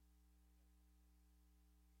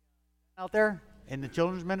Out there in the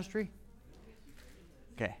children's ministry?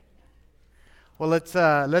 Okay. Well,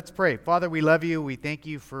 let's pray. Father, we love you. We thank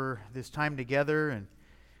you for this time together, and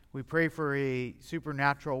we pray for a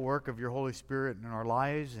supernatural work of your Holy Spirit in our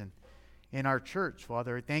lives and in our church,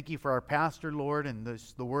 Father. I thank you for our pastor, Lord, and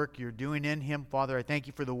the work you're doing in him, Father. I thank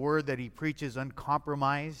you for the word that he preaches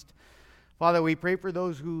uncompromised. Father, we pray for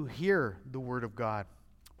those who hear the word of God.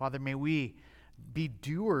 Father, may we be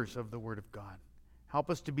doers of the word of God. Help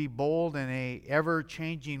us to be bold in a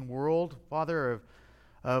ever-changing world, Father,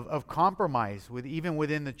 of compromise, even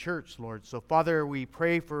within the church, Lord. So, Father, we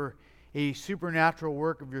pray for a supernatural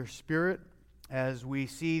work of your Spirit as we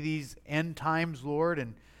see these end times, Lord,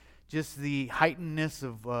 and just the heightenedness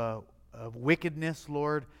of wickedness,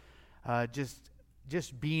 Lord,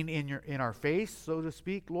 just being in our face, so to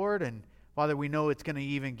speak, Lord. And Father, we know it's going to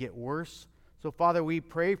even get worse. So, Father, we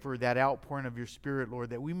pray for that outpouring of your Spirit,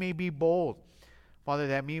 Lord, that we may be bold. Father,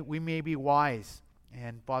 that we may be wise,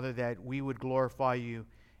 and Father, that we would glorify you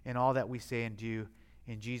in all that we say and do.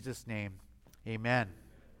 In Jesus' name, amen.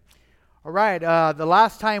 All right, the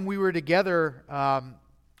last time we were together,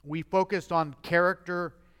 we focused on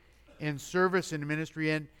character in service and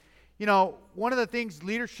ministry. And, you know, one of the things,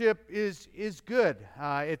 leadership is good.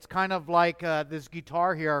 It's kind of like this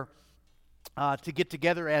guitar here to get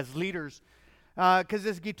together as leaders. Because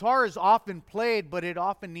this guitar is often played, but it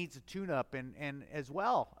often needs a tune-up. And as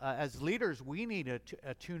well, as leaders, we need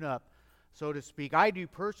a tune-up, so to speak. I do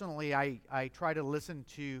personally. I try to listen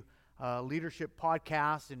to leadership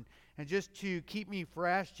podcasts and just to keep me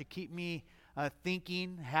fresh, to keep me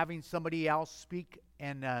thinking, having somebody else speak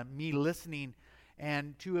and me listening,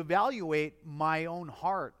 and to evaluate my own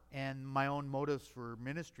heart and my own motives for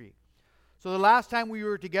ministry. So the last time we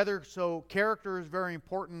were together, so character is very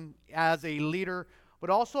important as a leader, but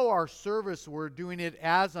also our service, we're doing it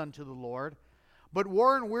as unto the Lord. But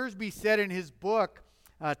Warren Wiersbe said in his book,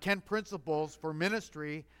 10 Principles for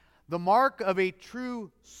Ministry, the mark of a true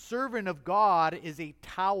servant of God is a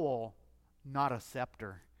towel, not a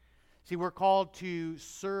scepter. See, we're called to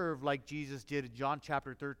serve like Jesus did in John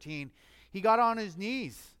chapter 13. He got on his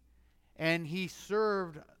knees and he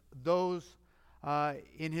served those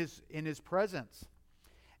in his presence.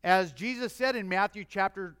 As Jesus said in Matthew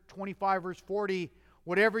chapter 25, verse 40,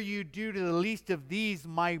 whatever you do to the least of these,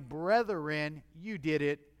 my brethren, you did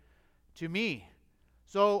it to me.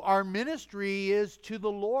 So our ministry is to the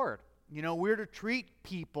Lord. You know, we're to treat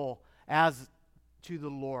people as to the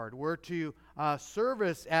Lord. We're to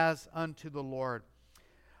service as unto the Lord.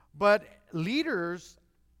 But leaders,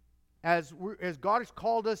 as God has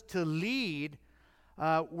called us to lead,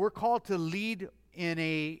 we're called to lead in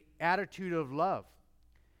an attitude of love,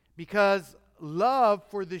 because love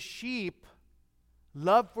for the sheep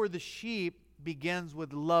begins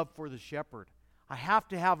with love for the shepherd. I have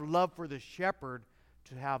to have love for the shepherd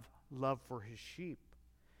to have love for his sheep.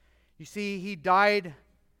 You see, he died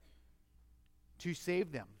to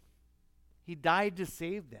save them. He died to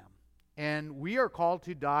save them, and we are called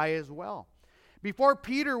to die as well. Before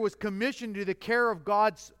Peter was commissioned to the care of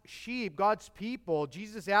God's sheep, God's people,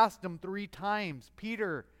 Jesus asked him 3 times,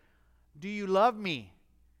 Peter, do you love me?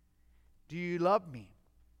 Do you love me?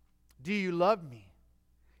 Do you love me?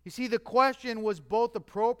 You see, the question was both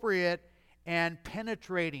appropriate and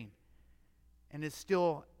penetrating, and is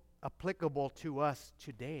still applicable to us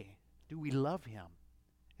today. Do we love him?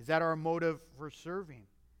 Is that our motive for serving?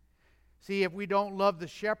 See, if we don't love the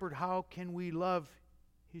shepherd, how can we love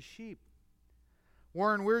his sheep?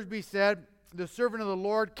 Warren Wiersbe said, the servant of the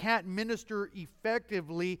Lord can't minister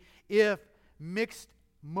effectively if mixed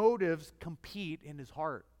motives compete in his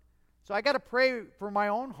heart. So I got to pray for my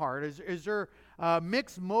own heart. Is there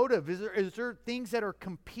mixed motive? Is there things that are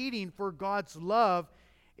competing for God's love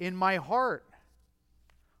in my heart?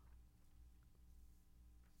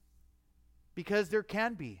 Because there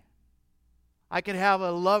can be. I could have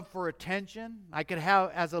a love for attention. I could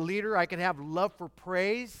have, as a leader, I could have love for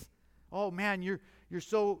praise. Oh man, you're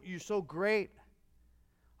so great.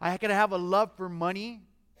 I could have a love for money.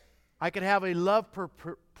 I could have a love for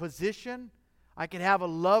position. I could have a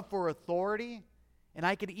love for authority. And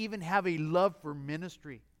I could even have a love for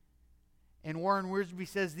ministry. And Warren Wiersbe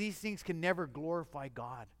says these things can never glorify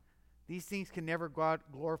God. These things can never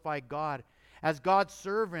glorify God. As God's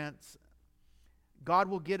servants, God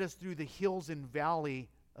will get us through the hills and valley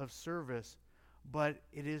of service, but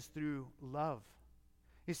it is through love.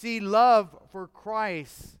 You see, love for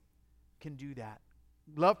Christ can do that.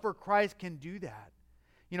 Love for Christ can do that.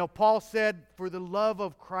 You know, Paul said, for the love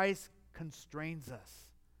of Christ constrains us.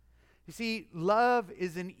 You see, love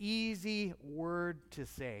is an easy word to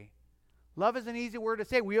say. Love is an easy word to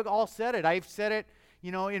say. We all said it. I've said it,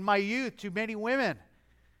 in my youth to many women,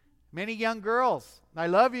 many young girls. I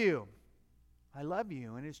love you. I love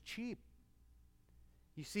you. And it's cheap.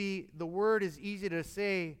 You see, the word is easy to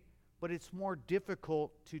say, but it's more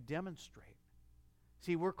difficult to demonstrate.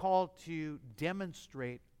 See, we're called to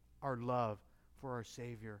demonstrate our love for our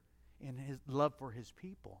Savior and His love for His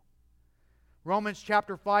people. Romans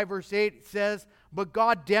chapter 5 verse 8 says, "But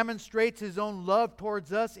God demonstrates His own love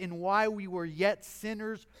towards us in while we were yet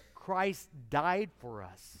sinners, Christ died for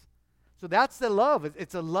us." So that's the love.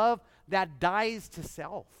 It's a love that dies to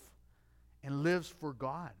self and lives for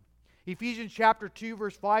God. Ephesians chapter 2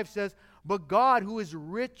 verse 5 says, "But God who is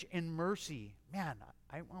rich in mercy." Man,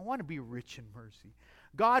 I want to be rich in mercy.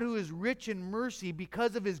 God who is rich in mercy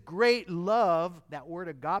because of His great love, that word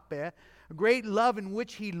agape, a great love in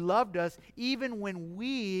which He loved us even when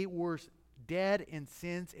we were dead in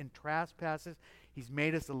sins and trespasses. He's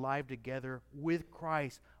made us alive together with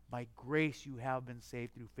Christ. By grace you have been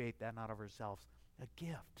saved through faith, that not of ourselves. A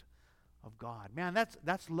gift of God. Man,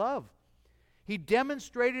 that's love. He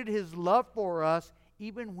demonstrated His love for us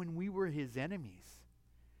even when we were His enemies.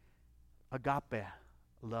 Agape,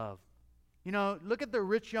 love. Look at the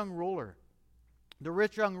rich young ruler. The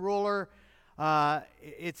rich young ruler,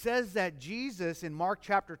 it says that Jesus, in Mark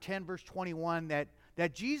chapter 10, verse 21,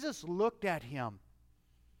 that Jesus looked at him.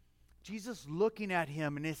 Jesus looking at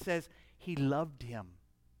him, and it says He loved him.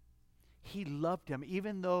 He loved him,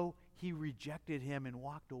 even though he rejected him and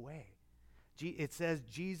walked away. It says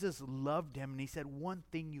Jesus loved him, and He said, "One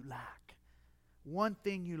thing you lack. One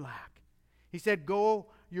thing you lack." He said,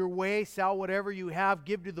 "Go your way, sell whatever you have,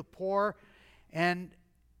 give to the poor, and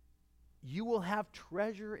you will have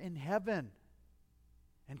treasure in heaven.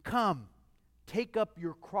 And come, take up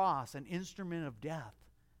your cross, an instrument of death,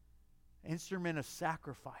 instrument of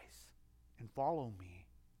sacrifice, and follow me."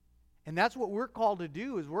 And that's what we're called to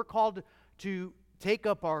do, is we're called to take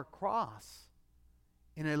up our cross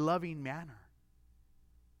in a loving manner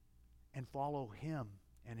and follow Him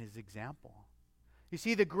and His example. You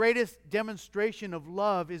see, the greatest demonstration of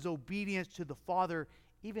love is obedience to the Father,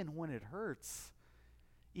 even when it hurts,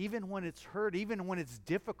 even when it's hurt, even when it's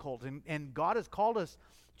difficult. And God has called us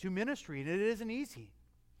to ministry, and it isn't easy.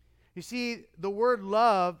 You see, the word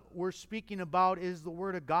love we're speaking about is the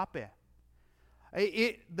word agape.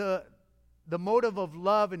 The motive of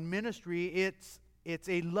love in ministry, it's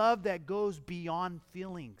a love that goes beyond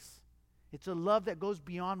feelings. It's a love that goes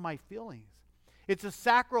beyond my feelings. It's a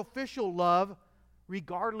sacrificial love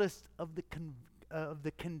regardless of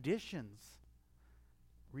the conditions.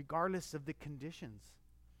 Regardless of the conditions.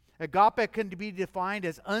 Agape can be defined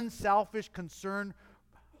as unselfish concern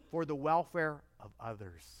for the welfare of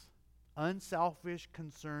others. Unselfish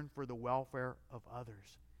concern for the welfare of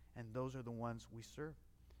others. And those are the ones we serve.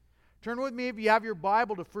 Turn with me, if you have your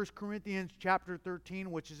Bible, to 1 Corinthians chapter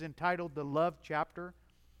 13, which is entitled the Love Chapter.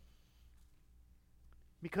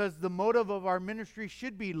 Because the motive of our ministry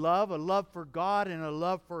should be love, a love for God and a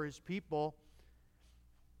love for His people.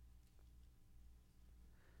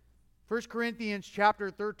 1 Corinthians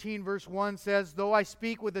chapter 13 verse 1 says, "Though I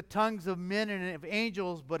speak with the tongues of men and of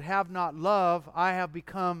angels, but have not love, I have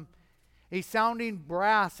become a sounding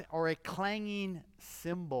brass or a clanging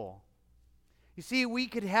cymbal." You see, we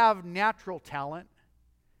could have natural talent,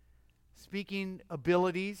 speaking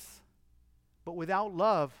abilities, but without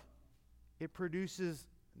love, it produces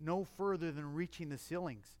no further than reaching the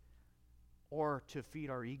ceilings or to feed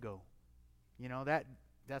our ego.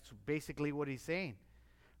 That's basically what he's saying.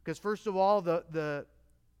 Because first of all, the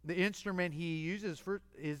instrument he uses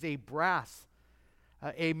is a brass,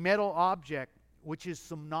 a metal object, which is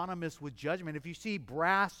synonymous with judgment. If you see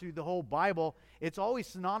brass through the whole Bible, it's always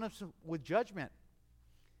synonymous with judgment.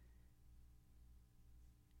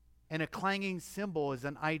 And a clanging cymbal is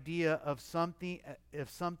an idea of something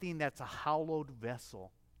that's a hallowed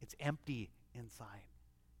vessel. It's empty inside.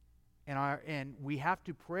 And we have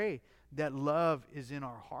to pray that love is in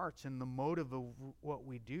our hearts, and the motive of what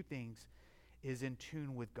we do things is in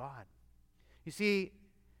tune with God. You see,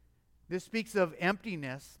 this speaks of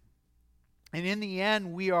emptiness, and in the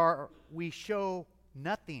end we show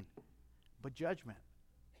nothing but judgment.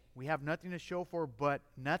 We have nothing to show for but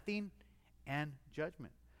nothing and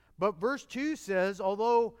judgment. But verse 2 says,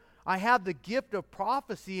 "Although I have the gift of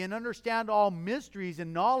prophecy and understand all mysteries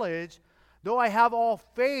and knowledge, though I have all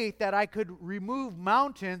faith that I could remove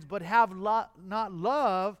mountains, but have not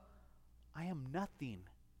love, I am nothing."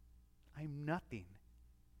 I am nothing.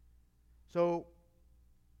 So,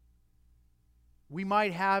 we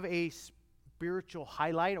might have a spiritual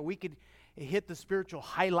highlight, or we could hit the spiritual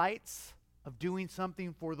highlights of doing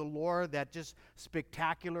something for the Lord that just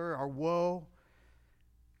spectacular or whoa,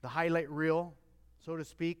 the highlight reel. so to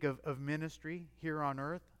speak, of ministry here on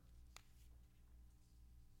earth.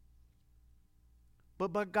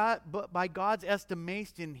 But by God's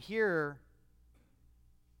estimation here,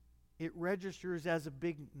 it registers as a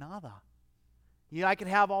big nada. You know, I could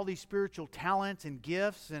have all these spiritual talents and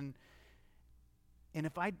gifts, and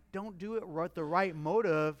if I don't do it with the right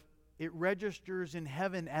motive, it registers in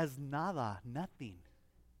heaven as nada, nothing.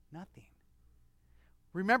 Nothing.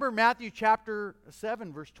 Remember Matthew chapter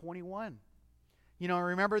 7, verse 21. You know,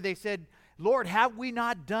 remember they said, Lord, have we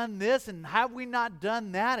not done this, and have we not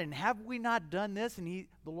done that, and have we not done this? And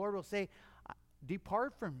the Lord will say,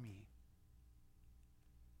 depart from me.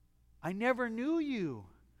 I never knew you.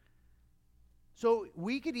 So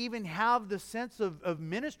we could even have the sense of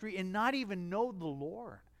ministry and not even know the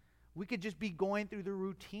Lord. We could just be going through the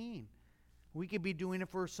routine. We could be doing it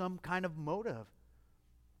for some kind of motive.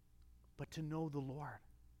 But to know the Lord.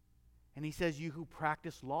 And he says, you who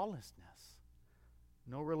practice lawlessness.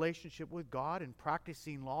 No relationship with God and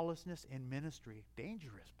practicing lawlessness in ministry.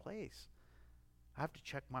 Dangerous place. I have to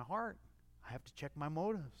check my heart. I have to check my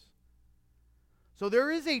motives. So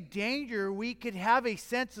there is a danger. We could have a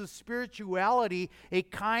sense of spirituality, a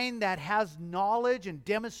kind that has knowledge and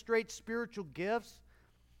demonstrates spiritual gifts.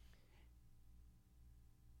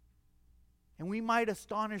 And we might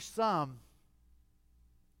astonish some,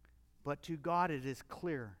 but to God it is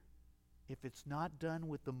clear. If it's not done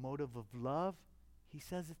with the motive of love, he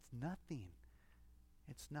says it's nothing.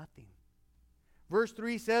 It's nothing. Verse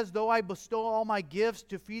 3 says, though I bestow all my gifts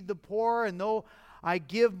to feed the poor, and though I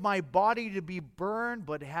give my body to be burned,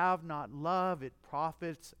 but have not love, it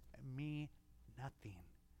profits me nothing.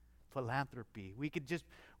 Philanthropy. We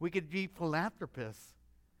could be philanthropists.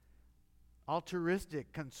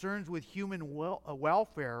 Altruistic, concerns with human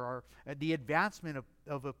welfare or the advancement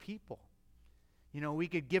of a people. You know, we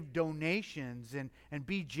could give donations and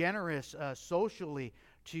be generous socially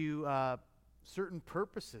to certain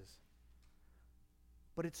purposes.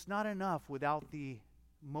 But it's not enough without the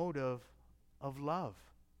motive of love.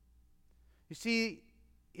 You see,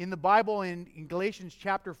 in the Bible, in Galatians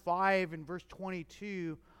chapter 5 and verse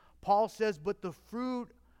 22, Paul says, but the fruit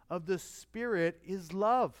of the Spirit is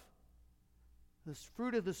love. The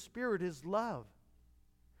fruit of the Spirit is love.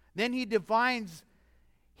 Then he defines,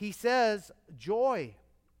 he says, joy,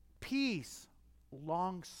 peace,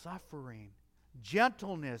 long-suffering,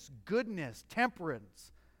 gentleness, goodness,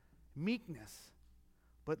 temperance, meekness.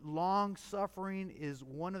 But long-suffering is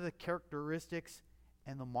one of the characteristics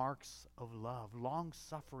and the marks of love.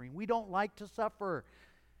 Long-suffering. We don't like to suffer.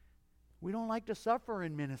 We don't like to suffer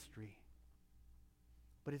in ministry.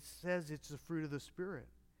 But it says it's the fruit of the Spirit.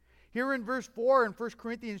 Here in verse 4 in 1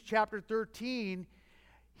 Corinthians chapter 13,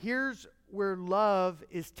 here's where love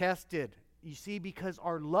is tested. You see, because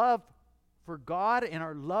our love for God and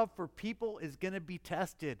our love for people is going to be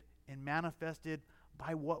tested and manifested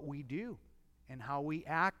by what we do and how we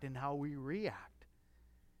act and how we react.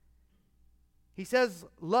 He says,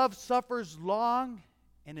 love suffers long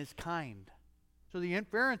and is kind. So the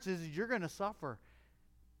inference is you're going to suffer,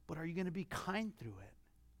 but are you going to be kind through it?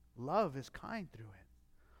 Love is kind through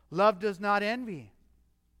it. Love does not envy.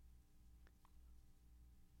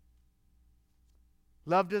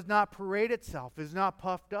 Love does not parade itself, is not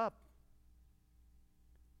puffed up.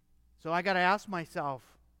 So I got to ask myself,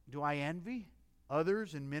 do I envy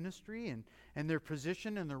others in ministry and their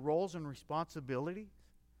position and their roles and responsibilities?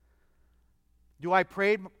 Do I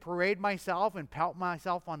parade myself and pout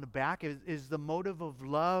myself on the back? Is the motive of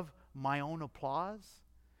love my own applause?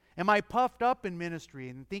 Am I puffed up in ministry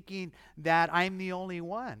and thinking that I'm the only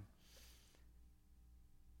one?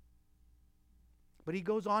 But he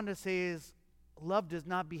goes on to say love does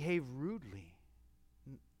not behave rudely.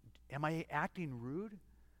 Am I acting rude?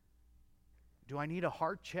 Do I need a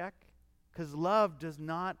heart check? Because love does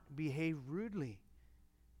not behave rudely.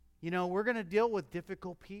 You know, we're going to deal with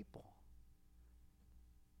difficult people.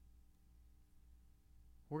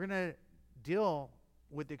 We're going to deal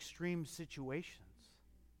with extreme situations.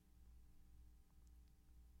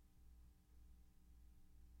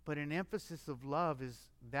 But an emphasis of love is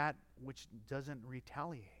that which doesn't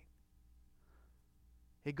retaliate.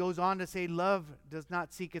 It goes on to say love does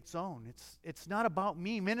not seek its own. It's not about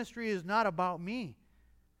me. Ministry is not about me.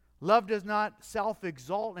 Love does not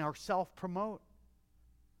self-exalt or self-promote.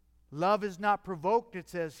 Love is not provoked, it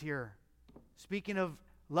says here. Speaking of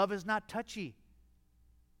love is not touchy,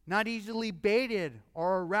 not easily baited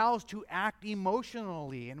or aroused to act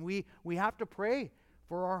emotionally. And we have to pray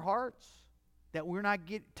for our hearts that we're not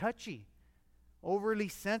get touchy, overly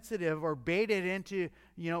sensitive, or baited into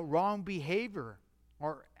wrong behavior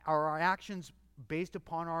or our actions based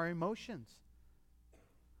upon our emotions.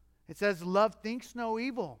 It says, love thinks no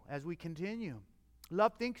evil, as we continue.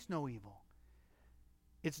 Love thinks no evil.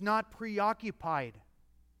 It's not preoccupied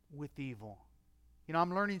with evil. You know,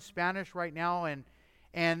 I'm learning Spanish right now,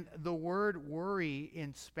 and the word worry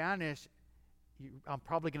in Spanish, I'm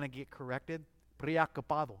probably going to get corrected.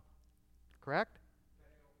 Preocupado. Correct?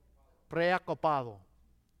 Preocupado.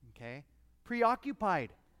 Okay?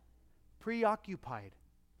 Preoccupied. Preoccupied.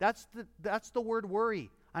 That's the word worry.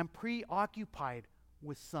 I'm preoccupied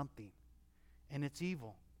with something, and it's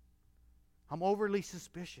evil. I'm overly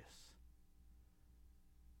suspicious.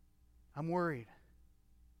 I'm worried.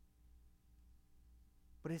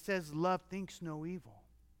 But it says love thinks no evil.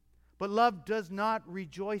 But love does not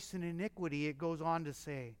rejoice in iniquity, it goes on to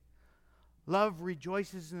say. Love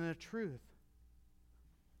rejoices in the truth.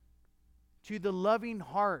 To the loving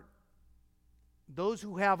heart, those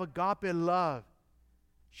who have agape love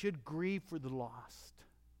should grieve for the lost.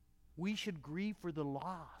 We should grieve for the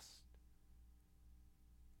lost.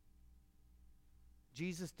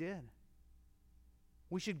 Jesus did.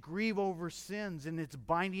 We should grieve over sins and its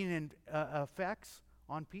binding effects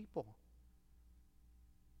on people.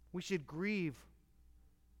 We should grieve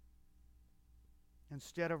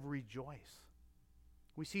instead of rejoice.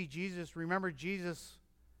 We see Jesus, remember Jesus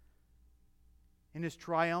in his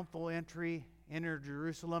triumphal entry into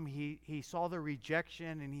Jerusalem, he saw the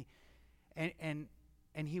rejection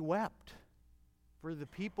and he wept for the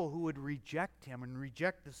people who would reject him and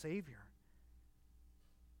reject the Savior.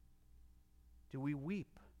 Do we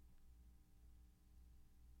weep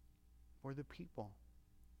for the people?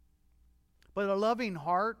 But a loving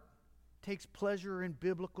heart takes pleasure in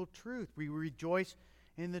biblical truth. We rejoice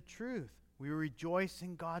in the truth. We rejoice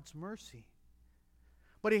in God's mercy.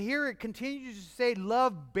 But here it continues to say,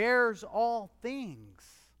 love bears all things.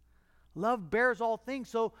 Love bears all things.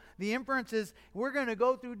 So the inference is, we're going to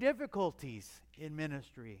go through difficulties in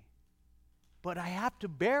ministry. But I have to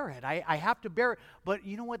bear it. I have to bear it. But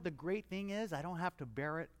you know what the great thing is? I don't have to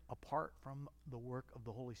bear it apart from the work of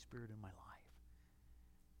the Holy Spirit in my life.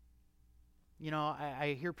 You know,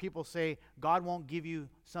 I hear people say, God won't give you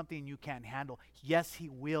something you can't handle. Yes, He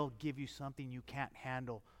will give you something you can't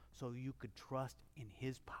handle so you could trust in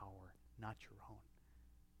His power, not your own.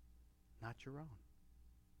 Not your own.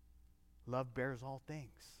 Love bears all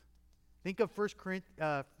things. Think of first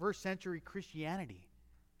century Christianity.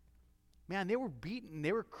 Man, they were beaten.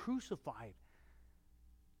 They were crucified.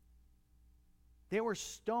 They were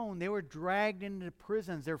stoned. They were dragged into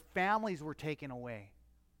prisons. Their families were taken away.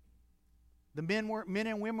 The men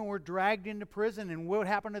and women were dragged into prison, and what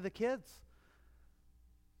happened to the kids?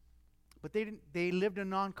 But they lived a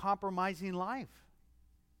non-compromising life.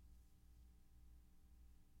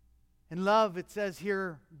 And love, it says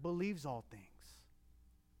here, believes all things.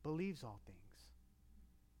 Believes all things.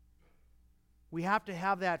 We have to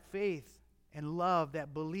have that faith and love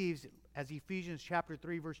that believes, as Ephesians chapter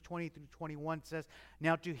 3, verse 20 through 21 says,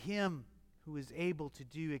 now to Him who is able to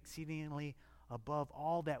do exceedingly above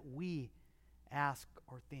all that we ask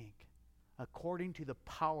or think, according to the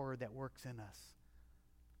power that works in us.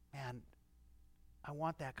 Man, I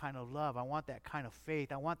want that kind of love. I want that kind of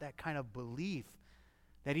faith. I want that kind of belief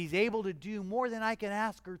that He's able to do more than I can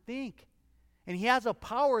ask or think. And He has a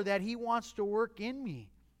power that He wants to work in me.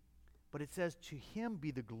 But it says, to Him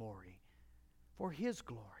be the glory, for His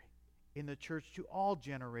glory, in the church to all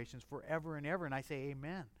generations, forever and ever. And I say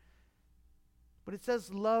amen. But it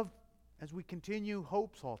says love, as we continue,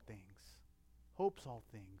 hopes all things. Hopes all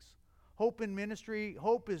things. Hope in ministry,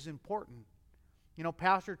 hope is important. You know,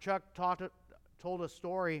 Pastor Chuck told a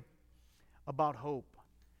story about hope.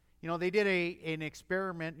 You know, they did an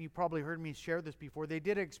experiment. You probably heard me share this before. They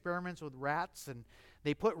did experiments with rats, and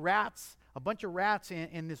they put a bunch of rats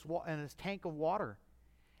in this tank of water.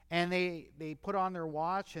 And they put on their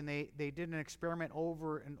watch, and they did an experiment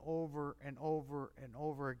over and over and over and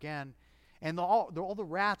over again. And all the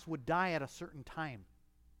rats would die at a certain time.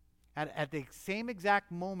 At the same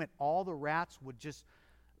exact moment, all the rats would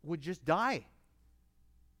just die.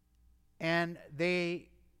 And they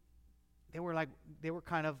were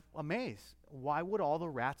kind of amazed. Why would all the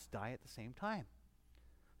rats die at the same time?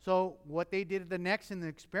 So what they did in the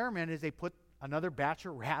experiment is they put another batch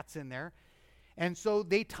of rats in there. And so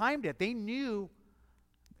they timed it. They knew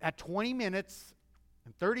at 20 minutes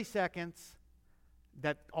and 30 seconds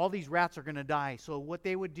that all these rats are going to die. So what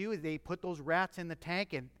they would do is they put those rats in the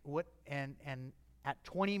tank, and at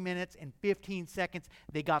 20 minutes and 15 seconds,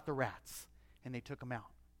 they got the rats, and they took them out.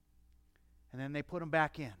 And then they put them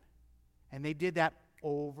back in. And they did that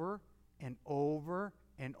over and over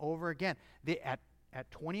and over again. At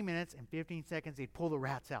 20 minutes and 15 seconds, they'd pull the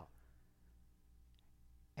rats out.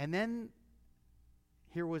 And then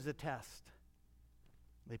here was a test.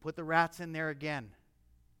 They put the rats in there again.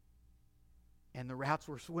 And the rats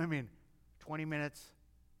were swimming 20 minutes,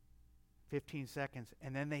 15 seconds,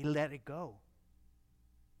 and then they let it go.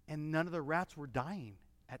 And none of the rats were dying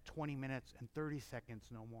at 20 minutes and 30 seconds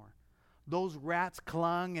no more. Those rats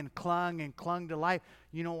clung and clung and clung to life.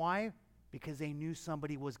 You know why? Because they knew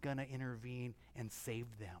somebody was going to intervene and save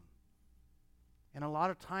them. And a lot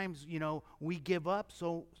of times, we give up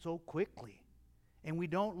so quickly. And we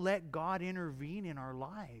don't let God intervene in our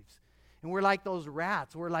lives. And we're like those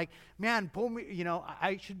rats. We're like, man, pull me,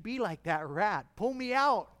 I should be like that rat. Pull me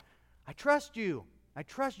out. I trust you. I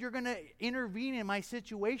trust you're going to intervene in my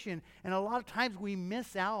situation. And a lot of times we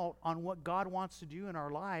miss out on what God wants to do in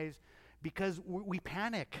our lives because we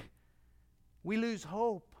panic. We lose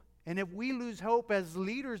hope. And if we lose hope as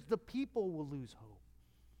leaders, the people will lose hope.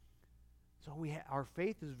 So our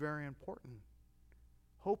faith is very important.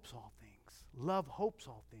 Hope's all things. Love hopes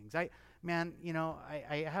all things. I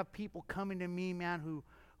have people coming to me, man,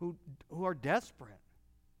 who are desperate.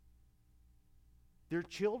 Their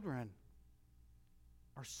children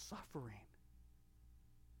are suffering,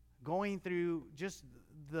 going through just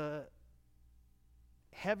the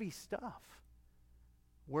heavy stuff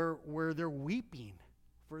where they're weeping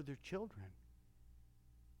for their children.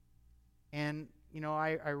 And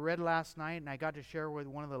I read last night, and I got to share with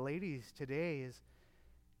one of the ladies today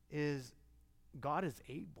is God is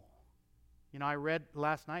able. I read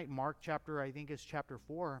last night Mark chapter, I think it's chapter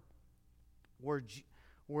 4,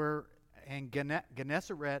 where in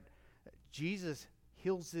Gennesaret, Jesus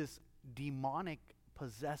heals this demonic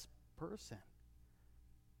possessed person.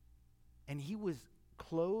 And he was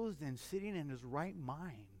clothed and sitting in his right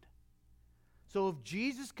mind. So if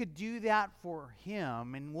Jesus could do that for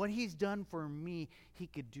him and what he's done for me, he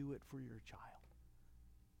could do it for your child.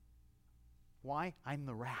 Why? I'm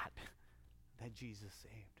the rat that Jesus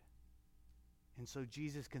saved. And so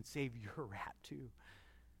Jesus can save your rat too.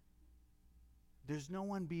 There's no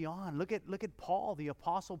one beyond. Look at Paul, the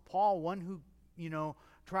Apostle Paul, one who,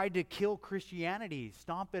 tried to kill Christianity,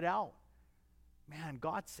 stomp it out. Man,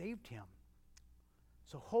 God saved him.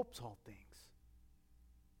 So hope's all things.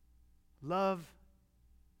 Love,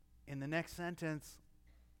 in the next sentence,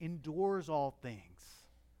 endures all things.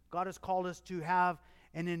 God has called us to have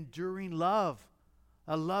an enduring love,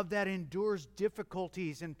 a love that endures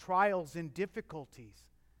difficulties and trials and difficulties.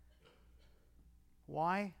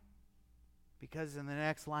 Why? Because in the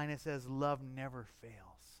next line it says, love never fails.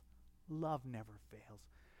 Love never fails.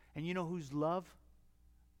 And you know whose love?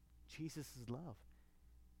 Jesus' love.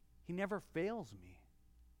 He never fails me.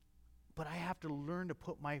 But I have to learn to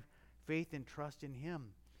put my faith and trust in him.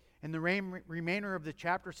 And the remainder of the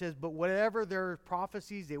chapter says, but whatever there are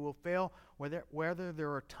prophecies, they will fail. Whether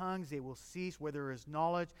there are tongues, they will cease. Where there is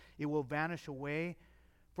knowledge, it will vanish away.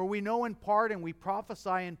 For we know in part and we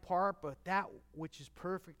prophesy in part, but that which is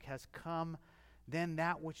perfect has come. Then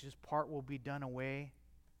that which is part will be done away.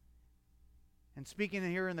 And speaking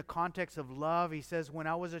here in the context of love, he says, when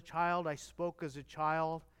I was a child, I spoke as a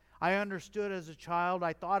child. I understood as a child.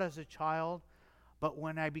 I thought as a child. But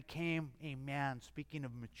when I became a man, speaking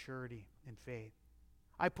of maturity and faith,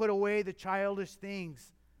 I put away the childish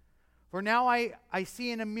things. For now I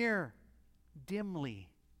see in a mirror dimly.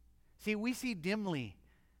 See, we see dimly,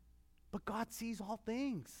 but God sees all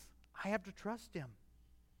things. I have to trust him.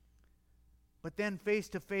 But then face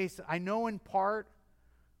to face, I know in part,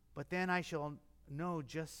 but then I shall know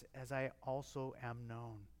just as I also am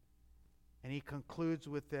known. And he concludes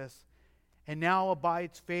with this, and now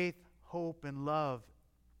abides faith, hope, and love,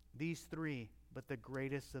 these three, but the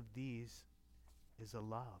greatest of these is a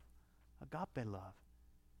love, agape love.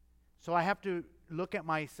 So I have to look at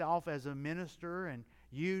myself as a minister, and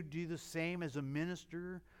you do the same as a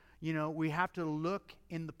minister. We have to look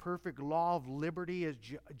in the perfect law of liberty, as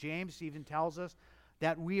James even tells us,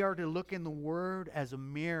 that we are to look in the Word as a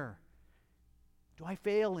mirror. Do I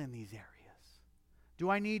fail in these areas? Do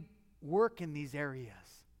I need work in these areas?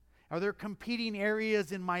 Are there competing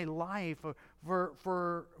areas in my life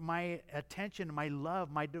for my attention, my love,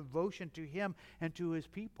 my devotion to him and to his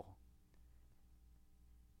people?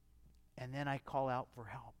 And then I call out for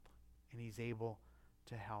help, and he's able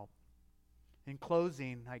to help. In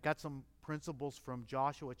closing, I got some principles from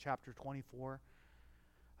Joshua chapter 24.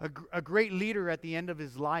 A great leader at the end of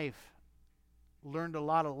his life learned a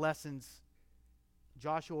lot of lessons.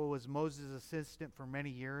 Joshua was Moses' assistant for many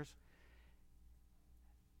years.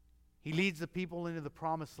 He leads the people into the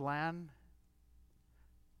promised land.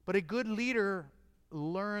 But a good leader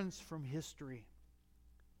learns from history.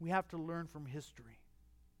 We have to learn from history.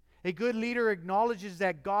 A good leader acknowledges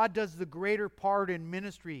that God does the greater part in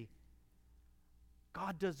ministry.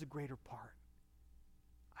 God does the greater part.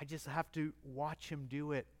 I just have to watch Him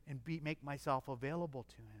do it and make myself available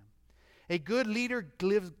to Him. A good leader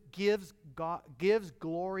gives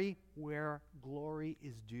glory where glory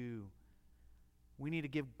is due. We need to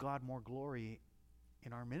give God more glory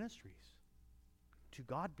in our ministries. To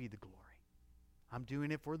God be the glory. I'm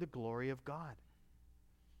doing it for the glory of God.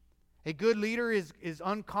 A good leader is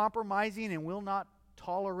uncompromising and will not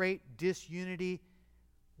tolerate disunity.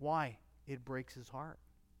 Why? It breaks his heart.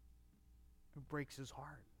 It breaks his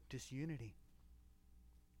heart. Disunity.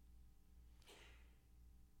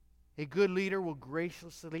 A good leader will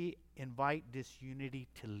graciously invite disunity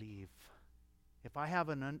to leave. If I have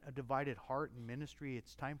a divided heart in ministry,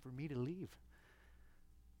 it's time for me to leave.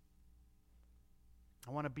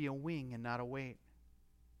 I want to be a wing and not a weight.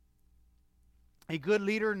 A good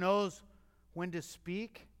leader knows when to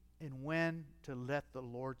speak and when to let the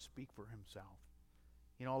Lord speak for Himself.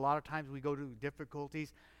 You know, a lot of times we go through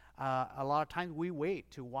difficulties. A lot of times we wait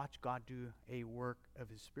to watch God do a work of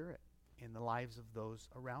His Spirit in the lives of those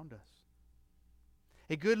around us.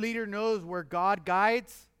 A good leader knows where God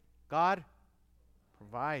guides, God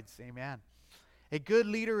provides. Amen. A good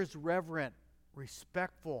leader is reverent,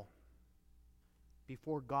 respectful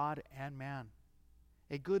before God and man.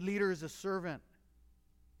 A good leader is a servant.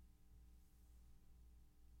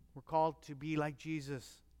 We're called to be like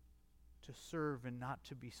Jesus, to serve and not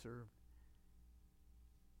to be served.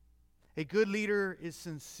 A good leader is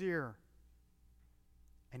sincere,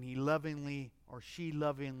 and he lovingly or she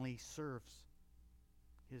lovingly serves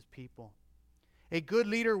his people. A good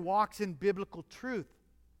leader walks in biblical truth.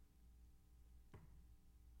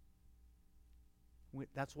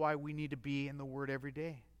 That's why we need to be in the Word every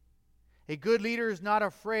day. A good leader is not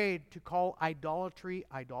afraid to call idolatry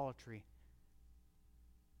idolatry.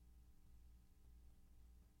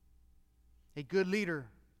 A good leader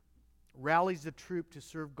rallies the troop to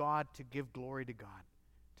serve God, to give glory to God,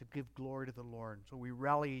 to give glory to the Lord. So we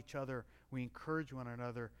rally each other, we encourage one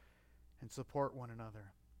another, and support one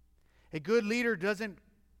another. A good leader doesn't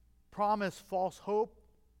promise false hope,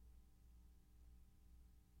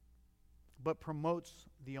 but promotes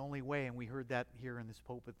the only way, and we heard that here in this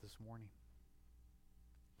pulpit this morning.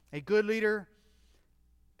 A good leader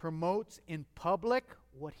promotes in public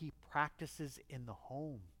what he practices in the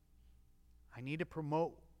home. I need to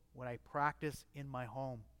promote what I practice in my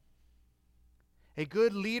home. A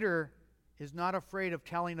good leader is not afraid of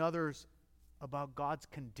telling others about God's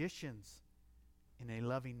conditions in a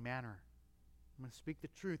loving manner. I'm going to speak the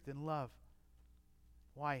truth in love.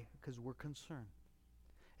 Why? Because we're concerned.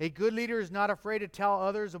 A good leader is not afraid to tell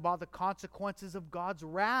others about the consequences of God's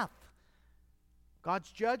wrath,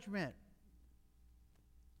 God's judgment.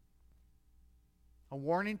 A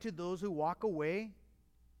warning to those who walk away,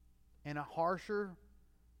 and a harsher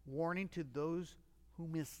warning to those who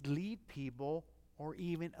mislead people or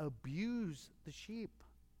even abuse the sheep.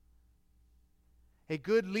 A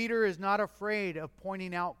good leader is not afraid of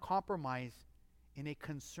pointing out compromise in a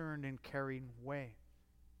concerned and caring way.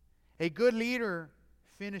 A good leader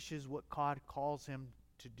finishes what God calls him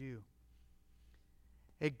to do.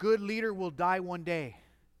 A good leader will die one day.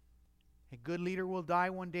 A good leader will die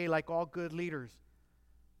one day, like all good leaders.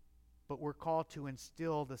 But we're called to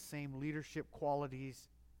instill the same leadership qualities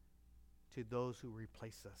to those who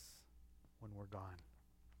replace us when we're gone.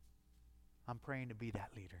 I'm praying to be that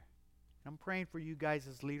leader. I'm praying for you guys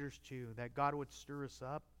as leaders too, that God would stir us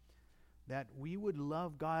up, that we would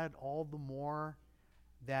love God all the more,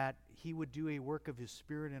 that He would do a work of His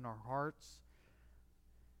Spirit in our hearts.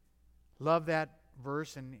 Love that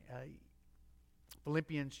verse in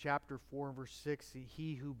Philippians chapter 4, verse 6.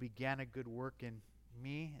 He who began a good work in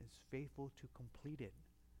me is faithful to complete it.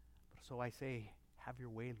 So I say, have your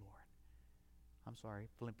way, Lord. I'm sorry,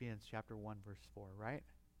 Philippians chapter 1, verse 4, right?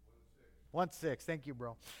 1:6. Thank you,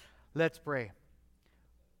 bro. Let's pray.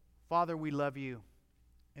 Father, we love you.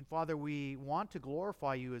 And Father, we want to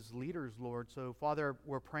glorify you as leaders, Lord. So Father,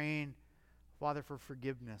 we're praying, Father, for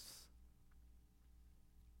forgiveness.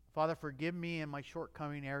 Father, forgive me in my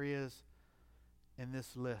shortcoming areas in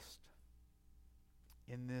this list,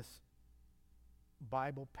 in this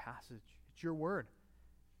Bible passage. It's your word.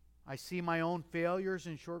 I see my own failures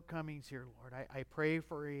and shortcomings here, Lord. I pray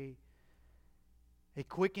for a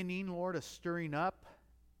quickening, Lord, a stirring up.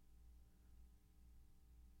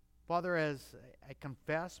 Father, as I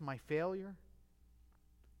confess my failure,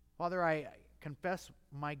 Father, I confess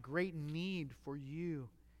my great need for you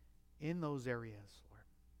in those areas, Lord.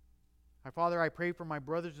 Our Father, I pray for my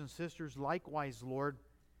brothers and sisters likewise, Lord,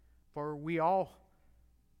 for we all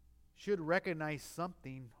should recognize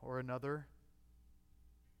something or another,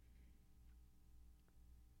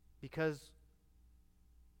 because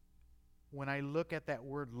when I look at that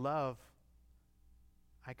word love,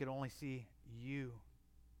 I could only see you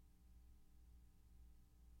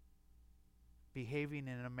behaving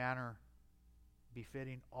in a manner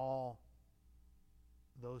befitting all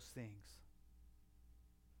those things.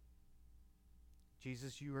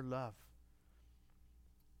 Jesus, you are love.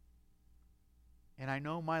 And I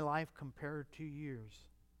know my life compared to yours,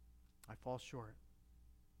 I fall short.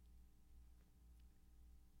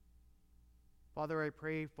 Father, I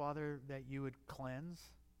pray, Father, that you would cleanse.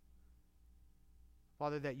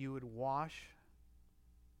 Father, that you would wash,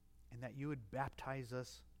 and that you would baptize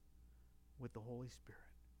us with the Holy Spirit.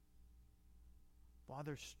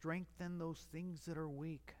 Father, strengthen those things that are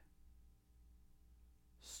weak.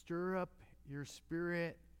 Stir up your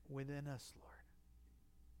Spirit within us, Lord.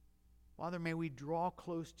 Father, may we draw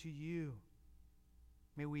close to you.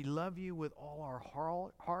 May we love you with all our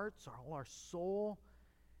hearts, all our soul,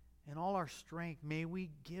 and all our strength. May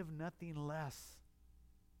we give nothing less.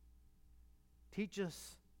 Teach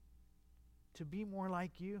us to be more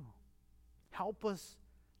like you. Help us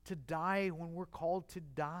to die when we're called to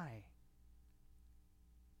die.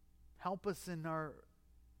 Help us in our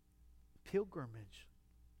pilgrimage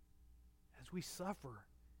as we suffer,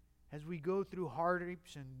 as we go through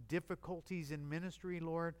hardships and difficulties in ministry,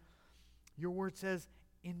 Lord. Your word says,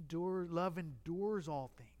 love endures all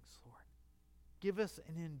things, Lord. Give us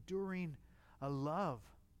an enduring love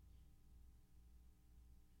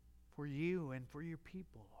for you and for your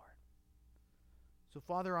people, Lord. So,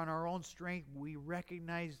 Father, on our own strength, we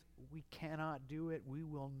recognize we cannot do it. We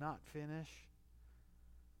will not finish.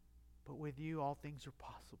 But with you, all things are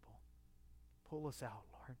possible. Pull us out,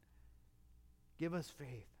 Lord. Give us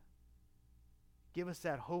faith. Give us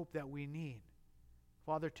that hope that we need,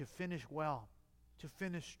 Father, to finish well, to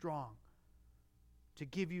finish strong, to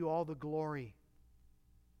give you all the glory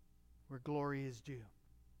where glory is due.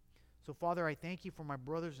 So, Father, I thank you for my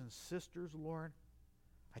brothers and sisters, Lord.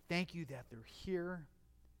 I thank you that they're here.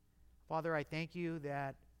 Father, I thank you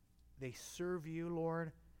that they serve you,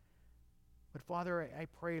 Lord. But, Father, I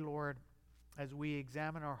pray, Lord, as we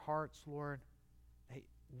examine our hearts, Lord, that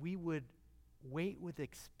we would wait with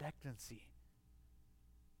expectancy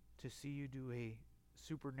to see you do a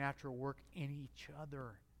supernatural work in each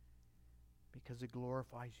other because it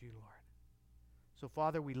glorifies you, Lord. So,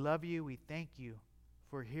 Father, we love you. We thank you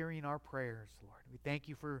for hearing our prayers, Lord. I thank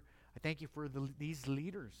you for these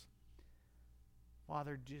leaders.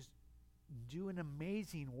 Father, just do an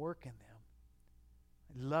amazing work in them.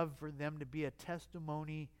 I'd love for them to be a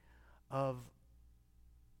testimony of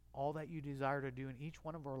all that you desire to do in each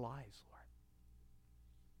one of our lives, Lord.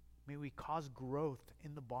 May we cause growth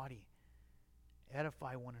in the body,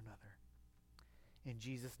 edify one another. In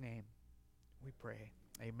Jesus' name we pray.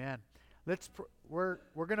 Amen. We're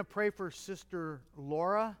going to pray for Sister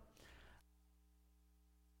Laura.